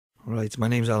Right, my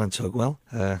name's Alan Tugwell.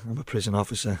 I'm a prison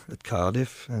officer at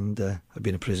Cardiff, and I've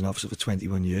been a prison officer for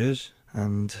 21 years.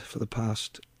 And for the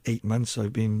past 8 months,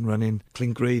 I've been running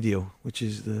Clink Radio, which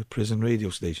is the prison radio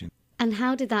station. And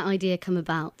how did that idea come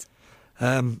about?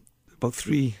 About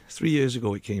three years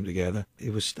ago, it came together.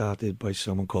 It was started by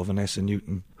someone called Vanessa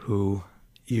Newton, who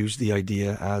used the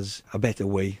idea as a better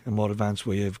way, a more advanced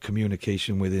way of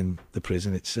communication within the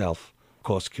prison itself. Of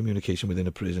course, communication within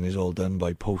a prison is all done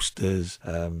by posters,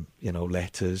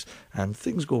 letters, and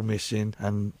things go missing.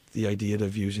 And the idea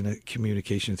of using a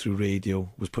communication through radio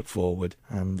was put forward,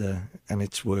 and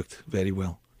it's worked very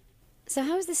well. So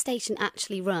how is the station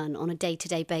actually run on a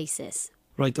day-to-day basis?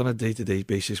 Right, on a day-to-day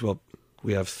basis, well,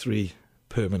 we have 3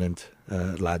 permanent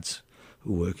lads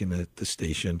who work in the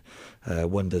station.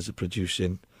 One does the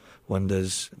producing, one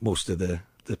does most of the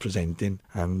presenting,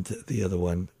 and the other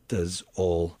one does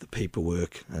all the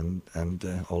paperwork and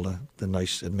all the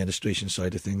nice administration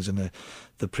side of things, and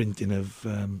the printing of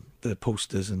the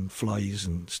posters and flyers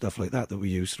and stuff like that we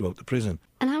use throughout the prison.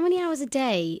 And how many hours a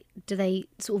day do they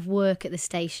sort of work at the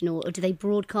station, or do they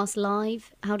broadcast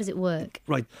live? How does it work?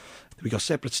 Right, we got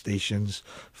separate stations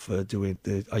for doing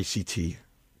the ICT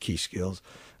key skills,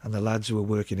 and the lads who are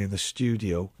working in the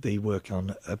studio, they work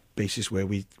on a basis where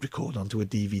we record onto a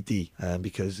DVD,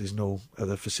 because there's no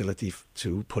other facility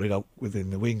to put it out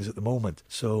within the wings at the moment.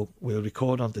 So we'll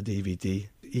record onto DVD.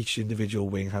 Each individual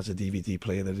wing has a DVD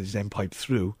player that is then piped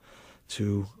through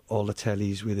to all the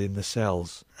tellies within the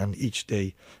cells, and each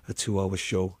day a 2-hour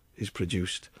show is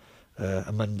produced.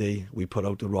 A Monday we put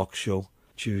out a rock show,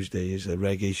 Tuesday is a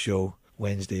reggae show,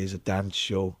 Wednesday is a dance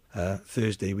show,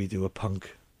 Thursday we do a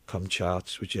punk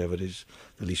charts, whichever is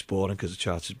the least boring, because the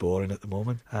charts is boring at the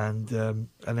moment, and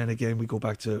then again we go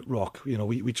back to rock.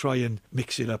 We try and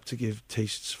mix it up to give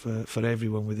tastes for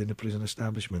everyone within the prison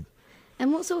establishment.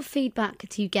 And what sort of feedback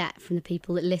do you get from the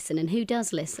people that listen, and who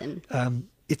does listen?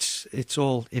 It's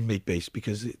all inmate based,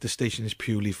 because the station is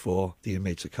purely for the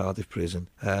inmates at Cardiff Prison.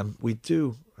 We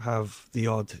do have the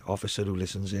odd officer who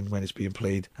listens in when it's being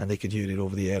played, and they can hear it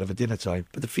over the air of a dinner time,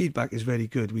 but the feedback is very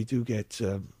good. We do get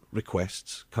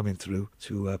requests coming through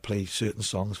to play certain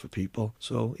songs for people.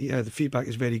 So yeah, the feedback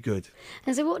is very good.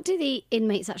 And so what do the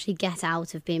inmates actually get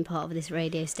out of being part of this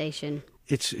radio station?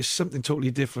 It's something totally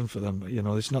different for them.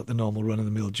 It's not the normal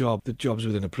run-of-the-mill job. The jobs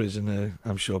within a prison,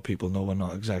 I'm sure people know, are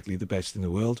not exactly the best in the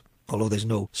world, although there's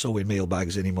no sewing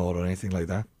mailbags anymore or anything like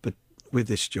that. But with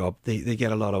this job, they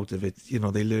get a lot out of it.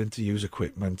 They learn to use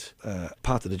equipment.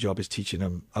 Part of the job is teaching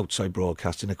them outside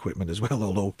broadcasting equipment as well,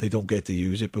 although they don't get to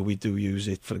use it, but we do use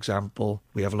it. For example,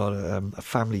 we have a lot of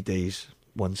family days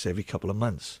once every couple of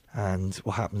months, and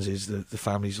what happens is that the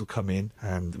families will come in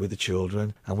and with the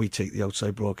children, and we take the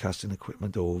outside broadcasting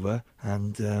equipment over,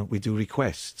 and we do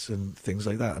requests and things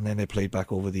like that, and then they're played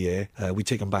back over the air. We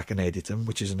take them back and edit them,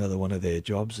 which is another one of their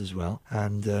jobs as well.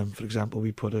 And for example,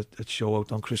 we put a show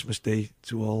out on Christmas Day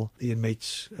to all the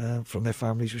inmates from their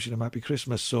families wishing them Happy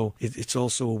Christmas. So it's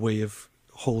also a way of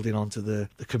holding on to the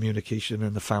communication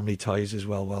and the family ties as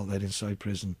well while they're inside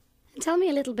prison. Tell me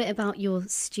a little bit about your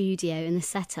studio and the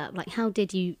setup. Like, how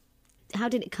did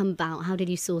it come about? How did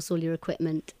you source all your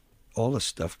equipment? All the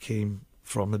stuff came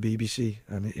from the BBC,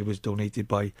 and it was donated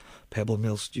by Pebble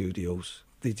Mill Studios.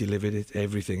 They delivered it,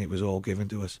 everything. It was all given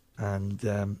to us. And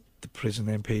the prison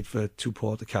then paid for 2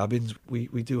 porta cabins. We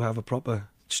do have a proper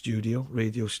studio,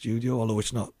 radio studio, although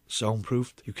it's not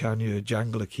soundproofed. You can hear a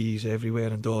jangle of keys everywhere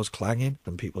and doors clanging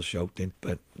and people shouting,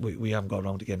 but we haven't got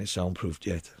around to getting it soundproofed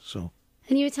yet. So.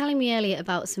 And you were telling me earlier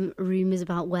about some rumours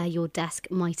about where your desk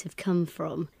might have come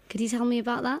from. Could you tell me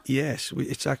about that? Yes,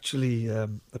 it's actually a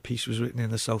piece was written in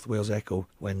the South Wales Echo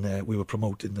when we were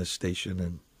promoting the station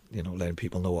and letting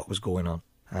people know what was going on.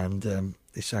 And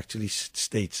this actually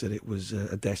states that it was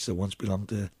a desk that once belonged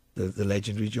to the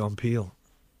legendary John Peel.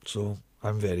 So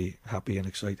I'm very happy and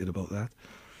excited about that.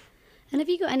 And have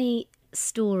you got any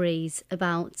stories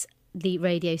about the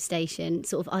radio station,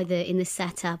 sort of either in the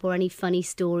setup or any funny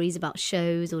stories about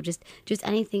shows or just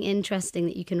anything interesting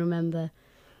that you can remember?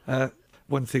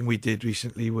 One thing we did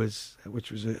recently was,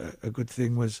 which was a good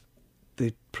thing, was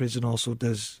the prison also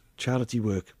does charity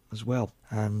work as well,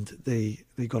 and they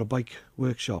got a bike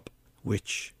workshop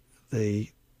which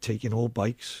they take in old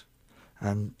bikes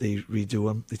and they redo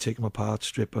them, they take them apart,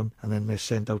 strip them, and then they're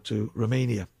sent out to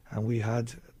Romania. And we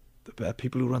had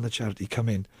people who run the charity come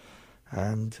in,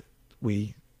 and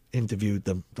we interviewed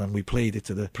them, and we played it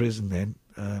to the prison then,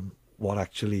 what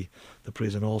actually the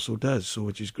prison also does, so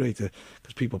which is great,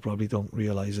 because people probably don't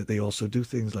realise that they also do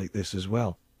things like this as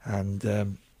well.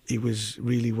 And it was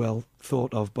really well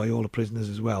thought of by all the prisoners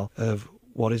as well, of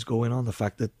what is going on, the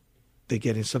fact that they're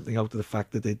getting something out of the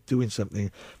fact that they're doing something,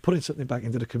 putting something back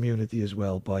into the community as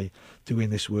well by doing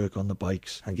this work on the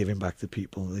bikes and giving back to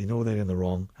people. They know they're in the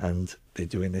wrong, and they're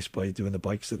doing this by doing the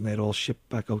bikes, and they're all shipped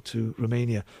back out to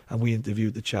Romania. And we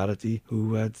interviewed the charity,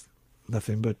 who had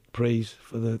nothing but praise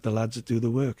for the lads that do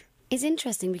the work. It's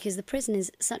interesting because the prison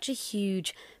is such a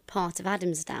huge part of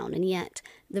Adamsdown, and yet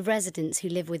the residents who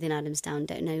live within Adamsdown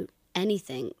don't know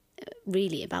anything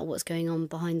really about what's going on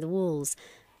behind the walls.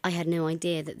 I had no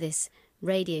idea that this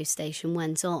radio station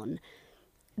went on.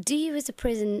 Do you as a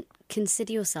prison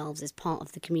consider yourselves as part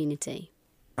of the community?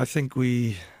 I think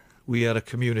we are a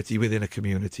community within a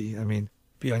community. I mean,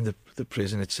 behind the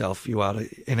prison itself, you are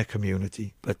in a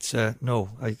community. But no,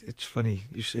 it's funny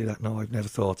you say that. No, I've never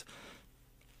thought.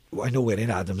 I know we're in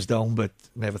Adamsdown, but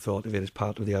never thought of it as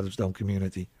part of the Adamsdown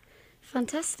community.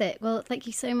 Fantastic. Well, thank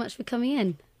you so much for coming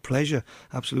in. Pleasure,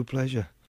 absolute pleasure.